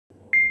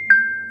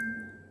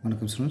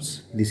வணக்கம் ஸ்டூடெண்ட்ஸ்,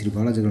 இது ஸ்ரீ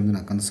பாலாஜிலேருந்து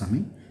நான் கந்தசாமி.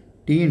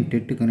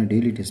 TNTET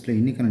டெய்லி டெஸ்ட்டில்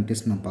இன்றைக்கான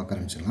டெஸ்ட் நம்ம பார்க்க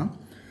ஆரம்பிச்சிடலாம்.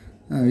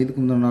 இதுக்கு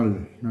முந்தின நாள்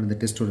நடந்த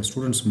டெஸ்ட்டோட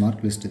ஸ்டூடெண்ட்ஸ்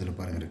மார்க் லிஸ்ட் இதில்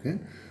பாருங்கள் இருக்குது.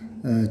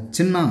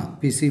 சின்ன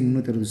பிசி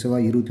 360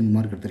 செவ்வாய் 23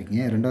 மார்க்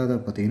எடுத்திருக்கீங்க. ரெண்டாவது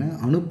பார்த்தீங்கன்னா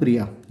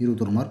அனுப்பிரியா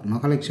 21 மார்க்,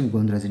 மகாலட்சுமி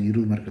கோவிந்தராஜன்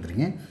 20 மார்க்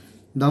எடுத்திருக்கீங்க.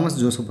 தாமஸ்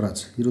ஜோசப்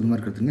ராஜ் 20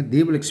 மார்க் எடுத்திருக்கீங்க.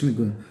 தீபலட்சுமி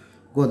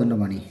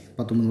கோதண்டபாணி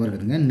 19 மார்க்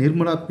எடுத்திருக்கீங்க.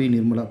 நிர்மலா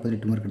 18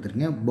 மார்க்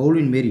எடுத்திருக்கீங்க.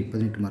 பவுலின் மேரி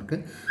 18 mark,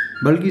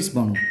 Balqis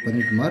Banu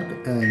 18 mark,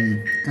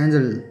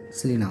 Aanchal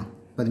Selena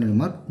 17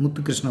 mark,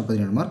 Muthukrishna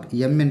 17 mark,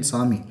 MN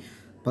சாமி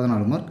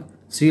 14 மார்க்,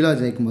 ஸ்ரீலா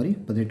ஜெயக்குமாரி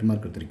 18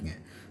 மார்க் எடுத்திருக்கீங்க.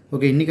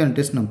 ஓகே, இன்றைக்கான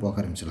டெஸ்ட் நம்ம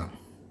பார்க்க ஆரம்பிச்சிடலாம்.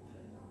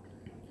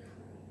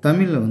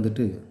 தமிழில்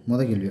வந்துட்டு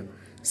முத கேள்வியா,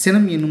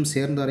 சினம் என்னும்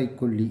சேர்ந்தாரை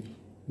கொல்லி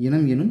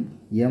இனம் எனும்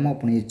ஏமா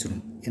புனையச்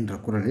சுடும் என்ற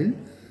குறளில்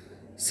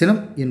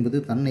சினம் என்பது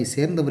தன்னை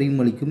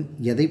சேர்ந்தவரையும் அளிக்கும்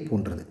எதை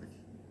போன்றது?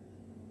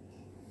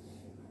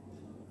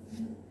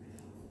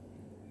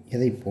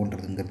 எதை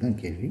போன்றதுங்கிறது தான்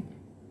கேள்வி.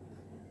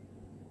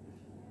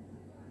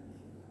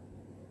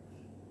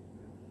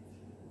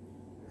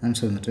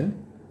 ஆன்சர் வந்துட்டு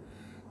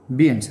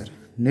பி ஆன்சர்,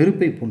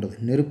 நெருப்பை போன்றது.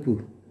 நெருப்பு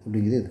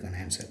அப்படிங்கிறது இதுக்கான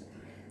ஆன்சர்,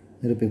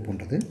 நெருப்பை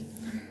போன்றது.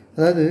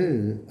 அதாவது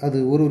அது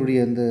ஒருவருடைய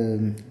அந்த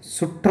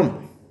சுற்றம்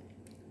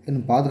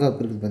என்னும் பாதுகாப்பு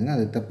இருக்குது பார்த்திங்கன்னா,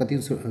 அது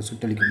தப்பத்தையும்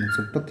சுட்டளிக்கும்,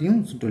 சுற்றத்தையும்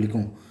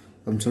சுட்டளிக்கும்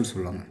அப்படின்னு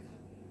சொல்லுவாங்க.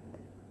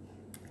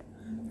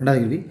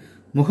 ரெண்டாவது கேள்வி,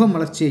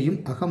 முகமலர்ச்சியையும்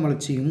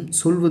அகமலர்ச்சியையும்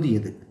சொல்வது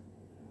எது?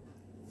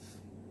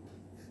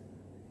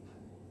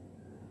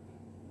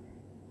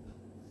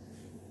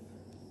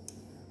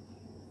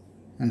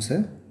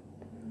 ஆன்சர்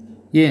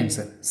ஏ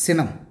ஆன்சர்,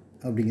 சினம்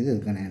அப்படிங்கிறது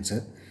இதுக்கான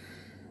ஆன்சர்.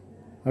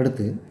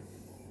 அடுத்து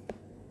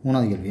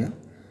மூணாவது கேள்வியா,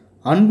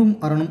 அன்பும்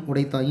அறனும்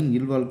உடைத்தாயின்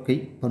இல்வாழ்க்கை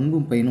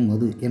பண்பும் பயனும்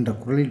அது என்ற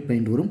குறளில்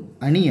பயின்று வரும்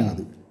அணி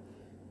யாது?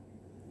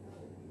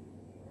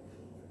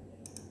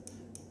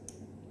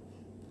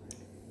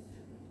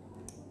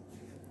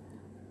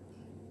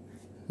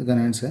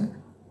 இதுக்கான ஆன்சர்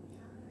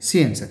சி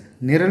ஆன்சர்,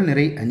 நிரல்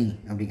நிறை அணி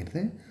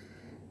அப்படிங்கிறது.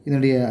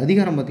 இதனுடைய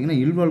அதிகாரம்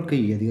பார்த்திங்கன்னா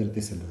இல்வாழ்க்கை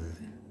அதிகாரத்தை சென்றது.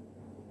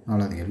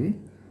 நாலாவது கேள்வி,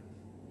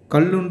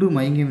 கல்லுண்டு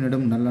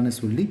மயங்கியவனிடம் நல்லன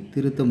சொல்லி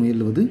திருத்த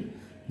முயல்வது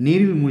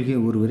நீரில் மூழ்கிய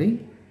ஒருவரை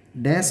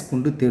டேஸ்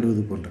கொண்டு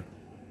தேடுவது போன்ற.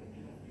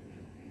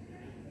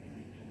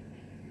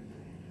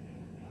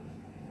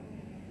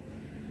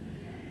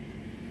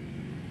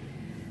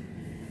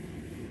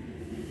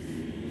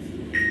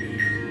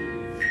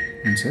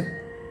 Answer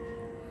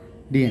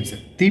D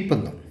answer,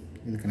 தீப்பந்தம்.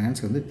 இதுக்கான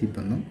ஆன்சர் வந்து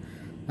தீப்பந்தம்.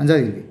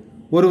 அஞ்சாவது கேள்வி,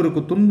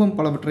 ஒருவருக்கு துன்பம்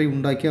பலவற்றை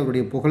உண்டாக்கி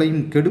அவருடைய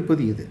புகழையும்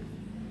கெடுப்பது எது?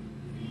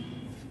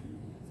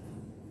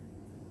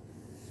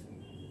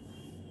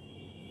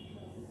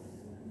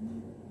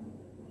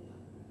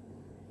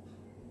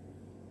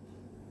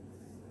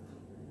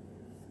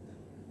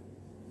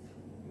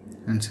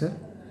 ஆன்சர்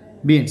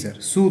பி ஆன்சர்,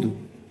 சூது.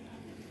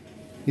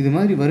 இது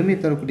மாதிரி வறுமை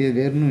தரக்கூடிய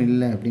வேறொன்றும்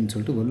இல்லை அப்படின்னு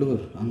சொல்லிட்டு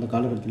வள்ளுவர் அந்த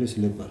காலகட்டத்திலே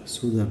சொல்லியிருப்பார்,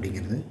 சூது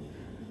அப்படிங்கிறது.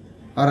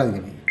 ஆறாவது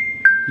கேள்வி,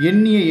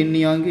 எண்ணிய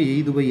எண்ணியாங்கு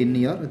எய்துவை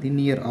எண்ணியார்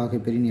திண்ணியர் ஆக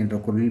பெறின் என்ற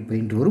குறளில்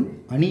பயின்று வரும்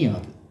அணி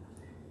யாது?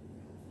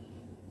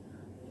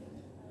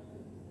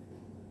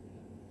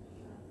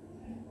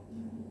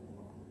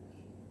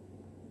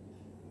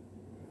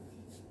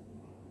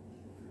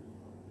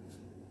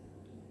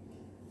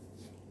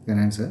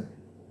 ஆன்சர்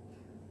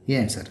ஏ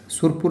ஆன்சர்,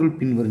 சொற்பொருள்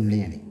பின்வரும் நிலை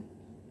அணி.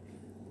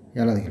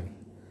 ஏழாவது கேள்வி,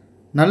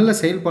 நல்ல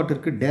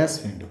செயல்பாட்டிற்கு டேஸ்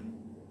வேண்டும்?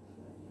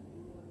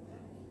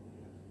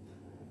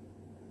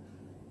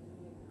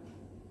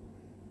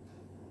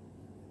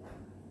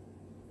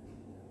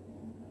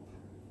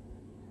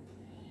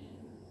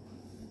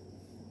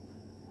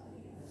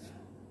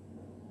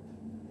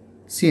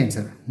 சி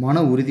ஆன்சர்,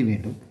 மன உறுதி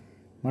வேண்டும்.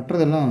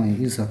 மற்றதெல்லாம்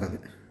யூஸ் ஆகாது.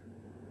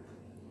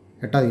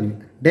 எட்டாவது கேள்வி,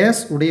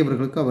 டேஸ்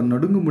உடையவர்களுக்கு அவர்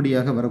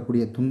நடுங்கும்படியாக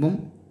வரக்கூடிய துன்பம்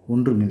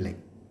ஒன்றுமில்லை.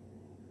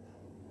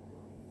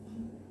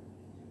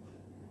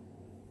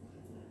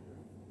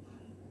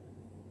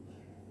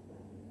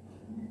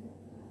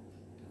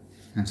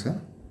 ஆன்சர்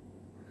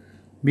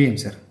பி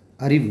ஆன்சர்,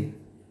 அறிவு.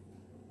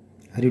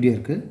 அறிவுடையாக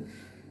இருக்குது.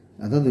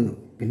 அதாவது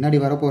பின்னாடி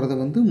வரப்போகிறத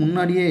வந்து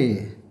முன்னாடியே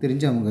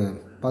தெரிஞ்சு அவங்க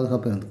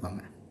பாதுகாப்பாக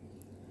இருந்துப்பாங்க.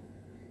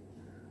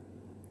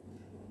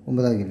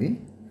 ஒன்பதாவது கேள்வி,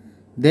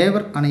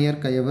 தேவர்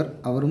அணையர் கயவர்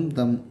அவரும்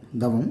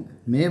தவம்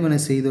மேவன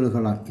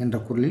செய்தொழுகலான் என்ற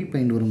குறளில்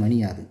பயின்று வரும் அணி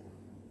யாது?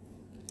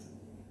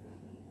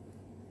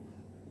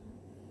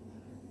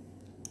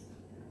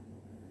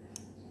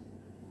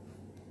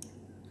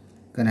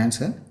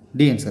 ஆன்சர்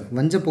டி ஆன்சர்,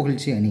 வஞ்ச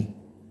புகழ்ச்சி அணி.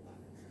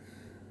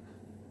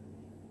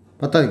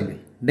 பத்தாவது கேள்வி,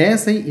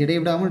 டேஸை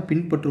இடைவிடாமல்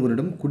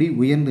பின்பற்றுவரிடம் குடி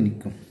உயர்ந்து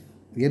நிற்கும்,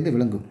 உயர்ந்து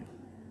விளங்கும்.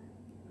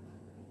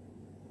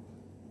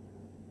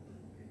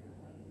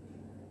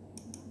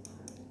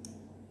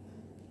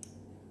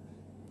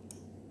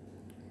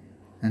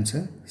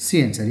 ஆன்சர் சி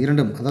ஆன்சர்,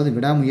 இரண்டும். அதாவது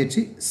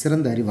விடாமுயற்சி,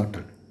 சிறந்த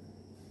அறிவாற்றல்.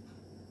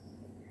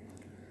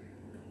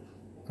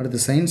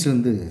 அடுத்து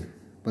சயின்ஸ்லேருந்து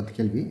 10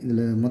 கேள்வி.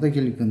 இதில் முதல்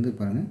கேள்விக்கு வந்து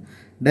பாருங்கள்,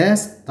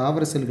 டேஸ்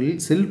தாவர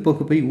செல்களில் செல்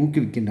பகுப்பை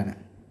ஊக்குவிக்கின்றன?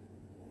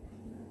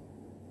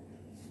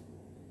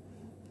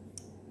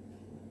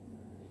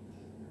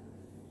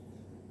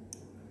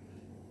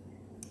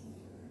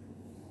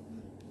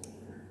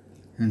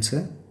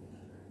 ஆன்சர்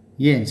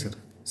ஏ ஆன்சர்,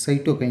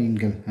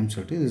 சைட்டோகைனின்கள் அப்படின்னு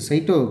சொல்லிட்டு இது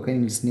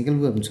சைட்டோகைனின்ஸ்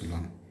நிகழ்வு அப்படின்னு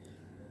சொல்லுவாங்க.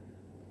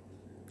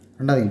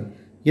 ரெண்டாவது கேள்வி,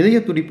 இதய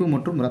துடிப்பு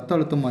மற்றும் இரத்த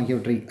அழுத்தம்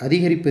ஆகியவற்றை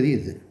அதிகரிப்பது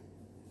எது?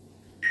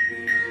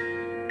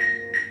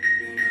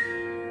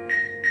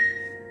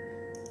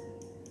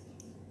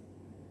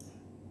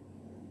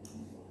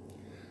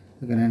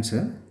 இதுக்கான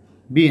ஆன்சர்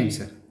பி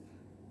ஆன்சர்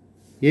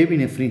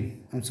ஏபினெஃப்ரின்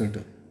அப்படின்னு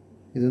சொல்லிட்டு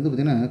இது வந்து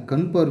பார்த்திங்கன்னா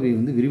கண் பார்வையை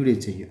வந்து விரிவடை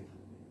செய்யும்.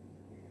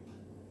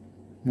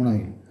 மூணாவது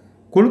கேள்வி,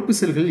 கொழுப்பு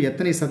செல்களில்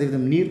எத்தனை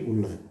சதவீதம் நீர்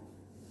உள்ளது?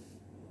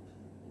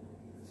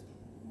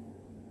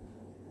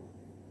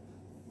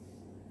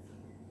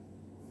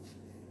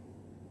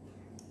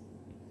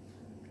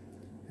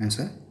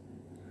 Answer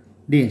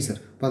D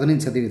answer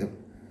 15%.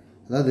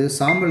 அதாவது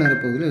சாம்பல்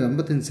நிறப்பகுதியில்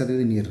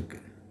 85% நீர்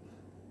இருக்குது.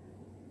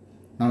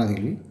 நாலாவது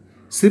கேள்வி,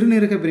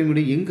 சிறுநீரக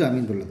பிரமிடு எங்கு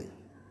அமைந்துள்ளது?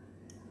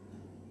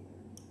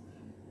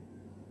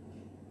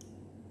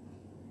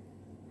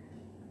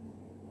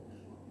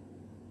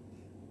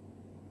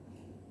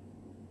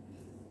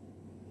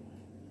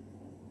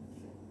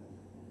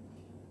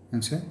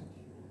 Answer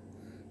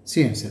C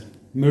answer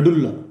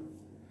medulla.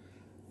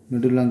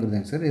 மெடுல்லாங்கிறது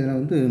answer. இதில்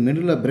வந்து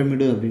மெடுல்லா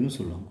பிரமிடு அப்படின்னு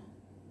சொல்லுவாங்க.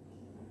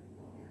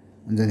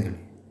 அஞ்சாவது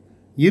கேள்வி,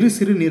 இரு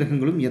சிறு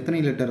நீரகங்களும் எத்தனை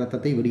லிட்டர்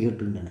ரத்தத்தை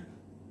வடிகட்டுகின்றன?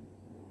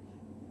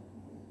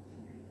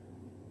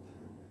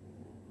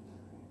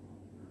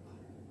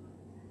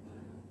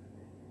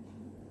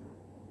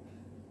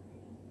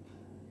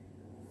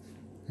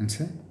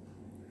 Answer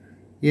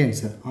A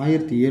answer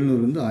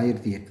 1700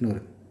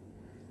 1800.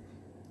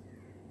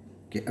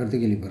 ஓகே, அடுத்த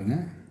கேள்வி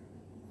பாருங்கள்.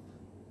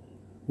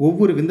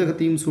 ஒவ்வொரு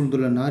விந்தகத்தையும்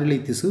சூழ்ந்துள்ள நாரிழை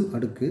திசு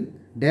அடுக்கு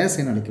டேஸ்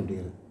என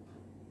அழைக்கப்படுகிறது?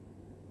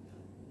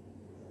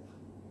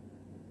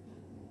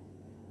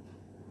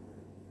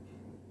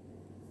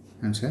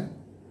 ஆன்சர்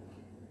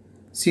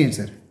சி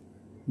ஆன்சர்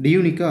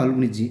டியூனிகா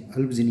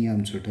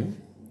அல்புஜினியான்னு சொல்லிட்டு.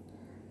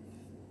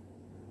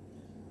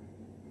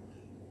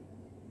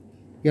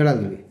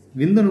 ஏழாவது கேள்வி,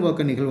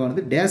 விந்தணுவாக்க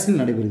நிகழ்வானது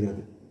டேஸில்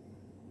நடைபெறுகிறது?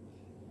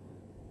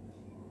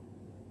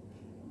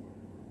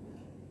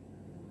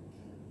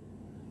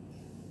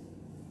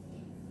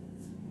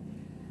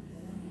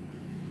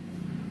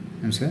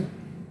 ஆன்சர்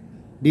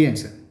டி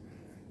ஆன்சர்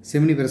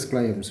செமினிபெரஸ்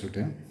குழாய் அப்படின்னு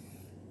சொல்லிட்டு.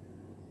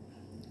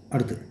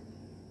 அடுத்து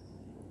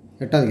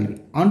எட்டாவது கேள்வி,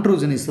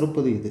 ஆண்ட்ரோஜனை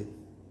சுரப்பது எது?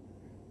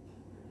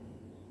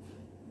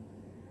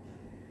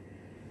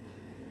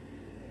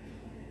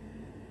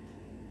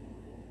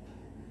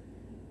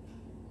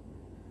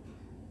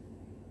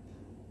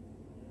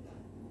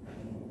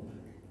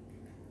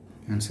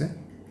 ஆன்சர்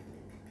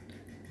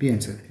பி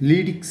ஆன்சர்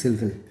லீடிக்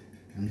செல்கள்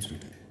அப்படின்னு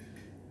சொல்லிட்டு.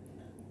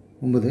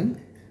 9,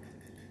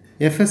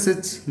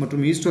 FSH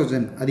மற்றும்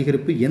ஈஸ்ட்ரோஜன்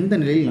அதிகரிப்பு எந்த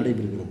நிலையில்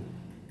நடைபெறுகிறது?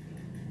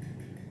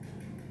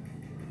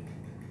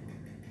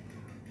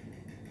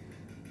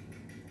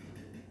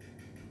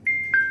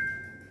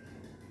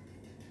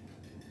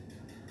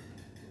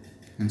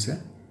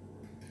 ஆன்சர்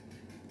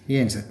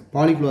ஏ ஆன்சர்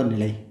பாலிகுலார்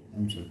நிலை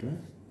அப்படின்னு சொல்லிட்டு.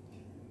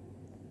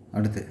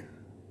 அடுத்து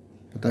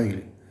 10வது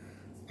கேள்வி,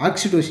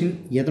 ஆக்சிடோசின்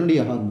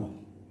எதனுடைய hormone?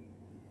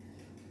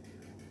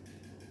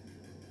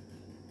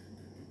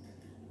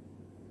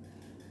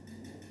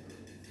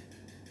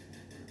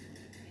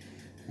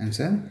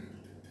 Answer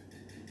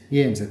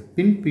A answer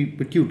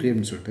pituitary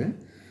அப்படின்னு சொல்லிட்டு.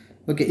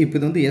 ஓகே, இப்போ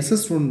இது வந்து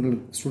SS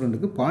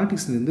ஸ்டூடெண்ட்டுக்கு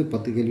பாலிட்டிக்ஸ்லேருந்து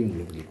 10 கேள்வி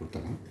உங்களுக்கு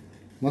கொடுத்தாங்க.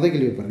 முதல்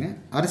கேள்வி பாருங்கள்.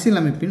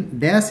 அரசியலமைப்பின்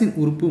டேஸின்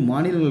உறுப்பு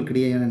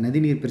மாநிலங்களுக்கிடையேயான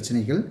நதிநீர்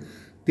பிரச்சனைகள்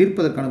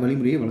தீர்ப்பதற்கான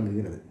வழிமுறையை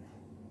வழங்குகிறது?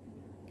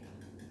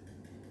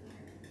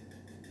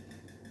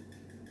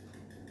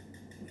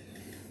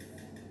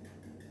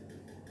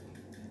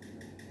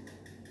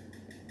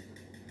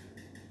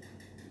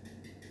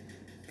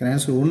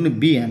 Answer 1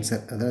 B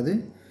answer. அதாவது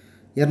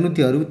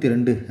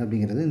 262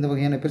 அப்படிங்கிறது. இந்த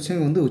வகையான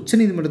பிரச்சனைகள் வந்து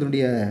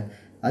உச்சநீதிமன்றத்தினுடைய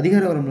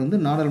அதிகார வரம்பு வந்து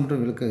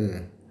நாடாளுமன்றம் விலக்க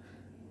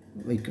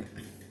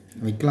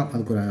வைக்கலாம்.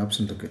 அதுக்கு ஒரு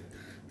ஆப்ஷன் இருக்குது.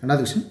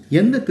 ரெண்டாவது விஷயம்,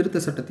 எந்த திருத்த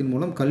சட்டத்தின்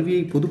மூலம்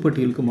கல்வியை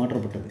பொதுப்பட்டியலுக்கு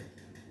மாற்றப்பட்டது?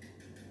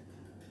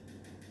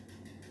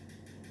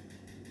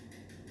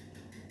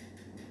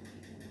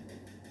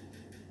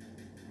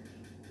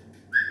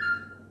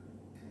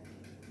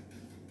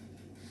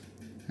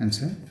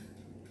 ஆன்சர்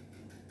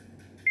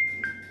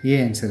ஏ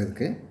ஆன்சர்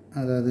இருக்குது.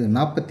 அதாவது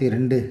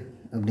 42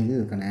 அப்படிங்கிறது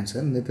இதுக்கான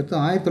ஆன்சர். இந்த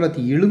திருத்தம்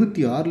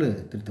 1976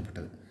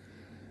 திருத்தப்பட்டது.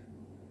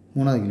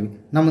 மூணாவது கேள்வி,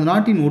 நமது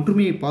நாட்டின்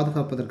ஒற்றுமையை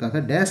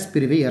பாதுகாப்பதற்காக டேஸ்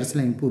பிரிவை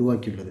அரசியலமைப்பு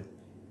உருவாக்கியுள்ளது?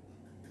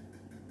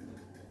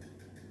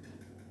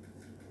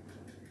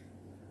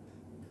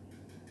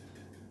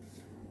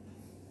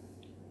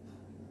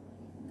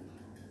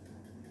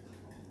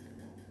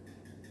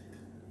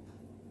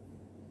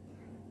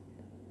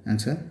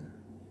 ஆன்சர்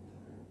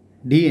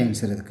டி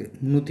ஆன்சர் அதுக்கு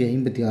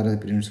 356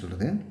 பிரிவுன்னு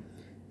சொல்கிறது.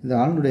 இந்த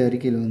ஆளுடைய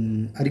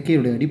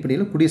அறிக்கையுடைய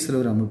அடிப்படையில் குடியரசுத்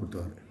தலைவர்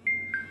அமல்படுத்துவார்.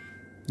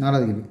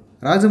 நாலாவது கேள்வி,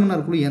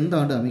 ராஜமன்னார் குழு எந்த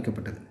ஆண்டு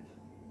அமைக்கப்பட்டது?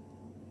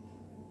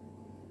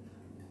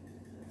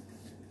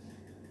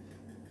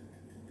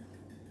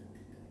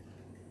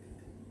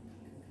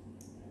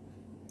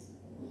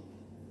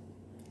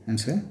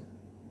 Answer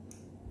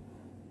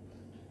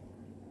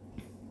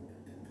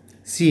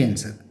C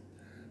answer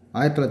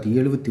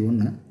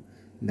 1971.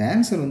 இந்த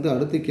ஆன்சர் வந்து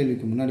அடுத்த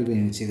கேள்விக்கு முன்னாடி போய்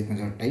இருந்துச்சு. இது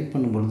கொஞ்சம் டைப்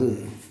பண்ணும்பொழுது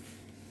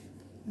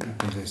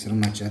கொஞ்சம்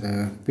சிரமமாச்சு. அதை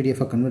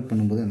பிடிஎஃபாக கன்வெர்ட்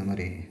பண்ணும்போது அந்த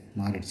மாதிரி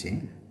மாறிடுச்சு.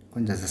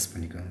 கொஞ்சம் அட்ஜஸ்ட்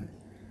பண்ணிக்கோங்க.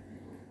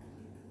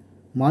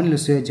 மாநில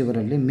சுயாட்சி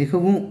வரலாற்றிலே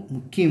மிகவும்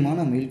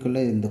முக்கியமான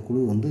மைல்கல்ல இந்த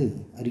குழு வந்து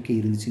அறிக்கை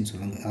இருந்துச்சுன்னு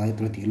சொல்லுவாங்க.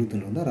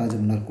 1977 வந்து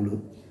ராஜமன்னார் குழு.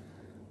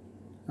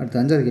 அடுத்து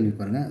 5வது கேள்வி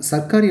பாருங்கள்.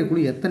 சர்க்காரிய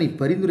குழு எத்தனை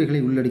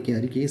பரிந்துரைகளை உள்ளடக்கிய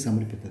அறிக்கையை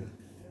சமர்ப்பித்தது?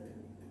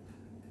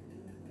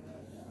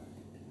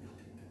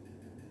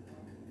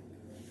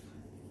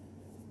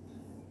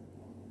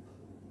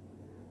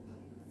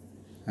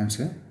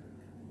 Answer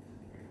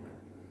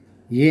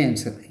A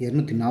answer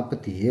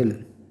 247.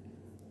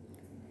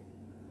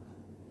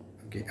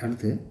 ஓகே.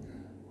 அடுத்து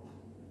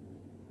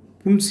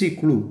புன்சி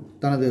குழு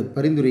தனது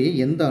பரிந்துரையை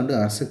எந்த ஆண்டு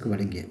அரசுக்கு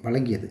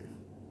வழங்கியது?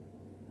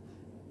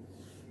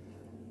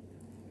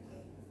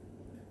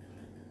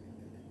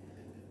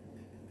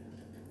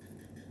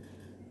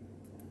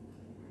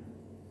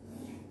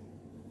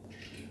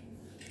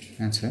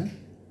 Answer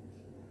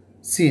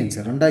C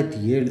answer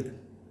 2007.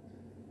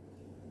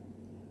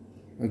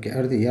 ஓகே.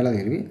 அடுத்து 7வது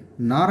கேள்வி.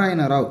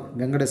 நாராயண ராவ்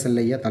வெங்கட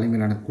செல்லையா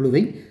தலைமையிலான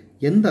குழுவை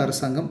எந்த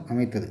அரசாங்கம்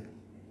அமைத்தது?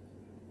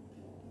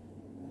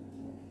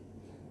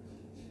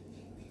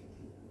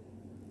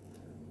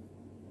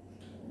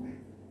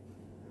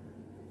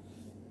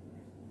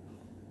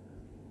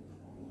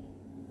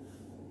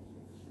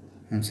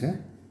 ஆன்சர்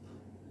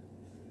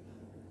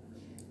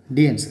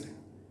டி ஆன்சர்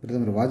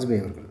பிரதமர்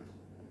வாஜ்பாய் அவர்கள்.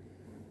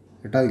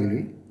 8வது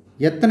கேள்வி.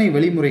 எத்தனை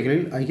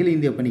வழிமுறைகளில் அகில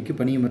இந்திய பணிக்கு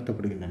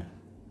பணியமர்த்தப்படுகின்றன?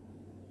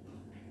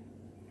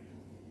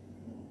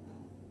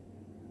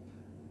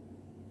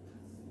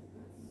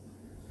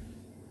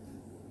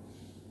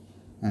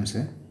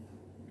 ஆன்சர்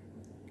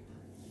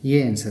ஏ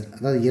ஆன்சர்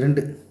அதாவது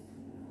 2.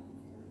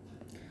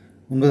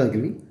 9வது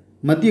கேள்வி.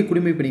 மத்திய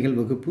குடிமைப் பணிகள்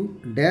வகுப்பு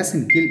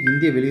டேஸின் கீழ்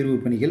இந்திய வெளியுறவு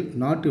பணிகள்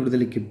நாட்டு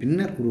விடுதலைக்கு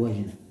பின்னர்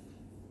உருவாகின?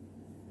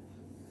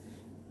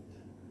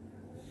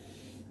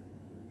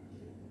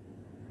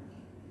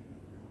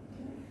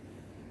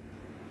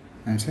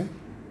 ஆன்சர்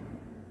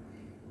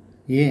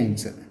ஏ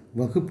ஆன்சர்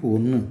வகுப்பு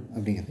 1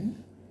 அப்படிங்கிறது.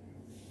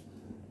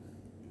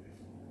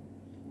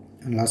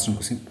 லாஸ்ட்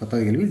கொஸ்டின்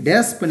 10வது கேள்வி.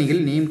 டேஸ்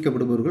பணிகளில்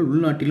நியமிக்கப்படுபவர்கள்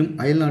உள்நாட்டிலும்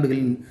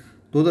அயல்நாடுகளின்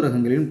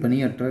தூதரகங்களிலும்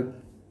பணியாற்ற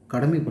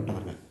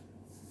கடமைப்பட்டவர்கள்?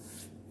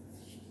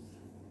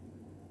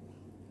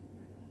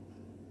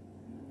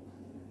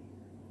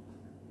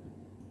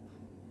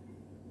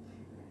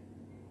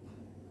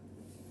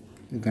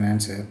 இதுக்கான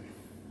ஆன்சர்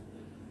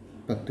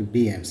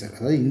 10B ஆன்சர்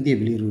அதாவது இந்திய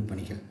வெளியுறவு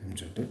பணிகள்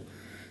அப்படின்னு சொல்லிட்டு.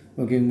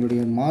 ஓகே.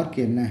 உங்களுடைய மார்க்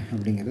என்ன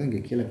அப்படிங்கிறத இங்கே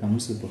கீழே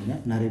கமெண்ட்ஸில் போடுங்க.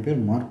 நிறைய பேர்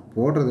மார்க்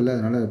போடுறதில்ல,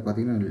 அதனால்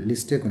பார்த்திங்கன்னா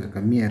லிஸ்ட்டே கொஞ்சம்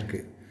கம்மியாக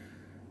இருக்குது.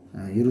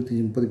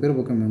 25-30 பேர்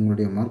பக்கம்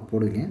உங்களுடைய மார்க்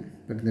போடுவீங்க.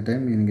 பட் இந்த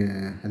டைம்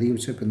நீங்கள்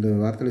அதிகபட்சம் இப்போ இந்த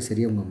வாரத்தில்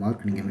சரியாக உங்கள்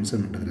மார்க் நீங்கள்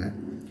மென்ஷன் பண்ணுறதில்ல.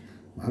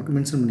 மார்க்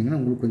மென்ஷன் பண்ணிங்கன்னா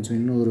உங்களுக்கு கொஞ்சம்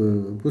இன்னும் ஒரு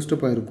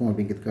பூஸ்டப்பாக இருக்கும்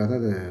அப்படிங்கிறதுக்காக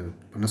தான் அதை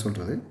பண்ண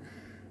சொல்கிறது.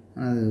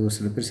 அது ஒரு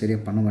சில பேர்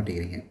சரியாக பண்ண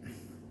மாட்டேங்கிறீங்க.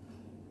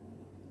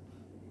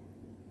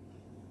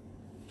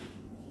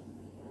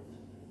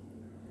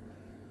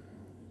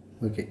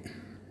 ஓகே.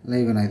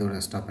 லைவை நான் இதோட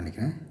ஸ்டாப்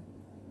பண்ணிக்கிறேன்.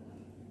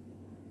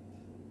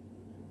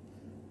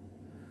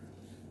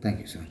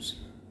 Thank you so much.